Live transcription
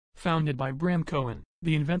Founded by Bram Cohen,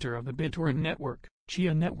 the inventor of the BitTorrent network,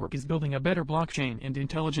 Chia Network is building a better blockchain and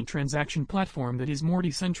intelligent transaction platform that is more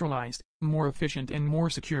decentralized, more efficient and more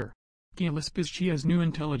secure. Lisp is Chia's new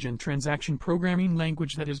intelligent transaction programming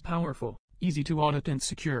language that is powerful, easy to audit and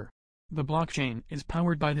secure. The blockchain is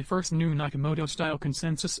powered by the first new Nakamoto-style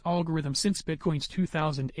consensus algorithm since Bitcoin's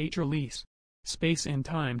 2008 release. Space and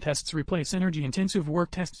time tests replace energy-intensive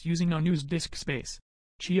work tests using unused disk space.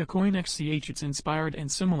 Chia Coin XCH is inspired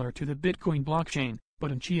and similar to the Bitcoin blockchain,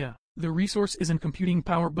 but in Chia, the resource isn't computing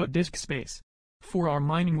power but disk space. For our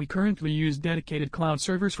mining we currently use dedicated cloud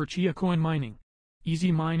servers for Chia Coin mining.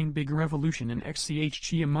 Easy mining big revolution in XCH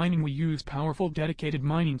Chia mining we use powerful dedicated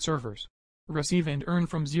mining servers. Receive and earn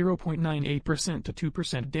from 0.98% to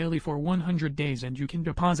 2% daily for 100 days and you can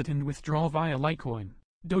deposit and withdraw via Litecoin,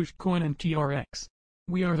 Dogecoin and TRX.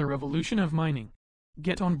 We are the revolution of mining.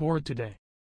 Get on board today.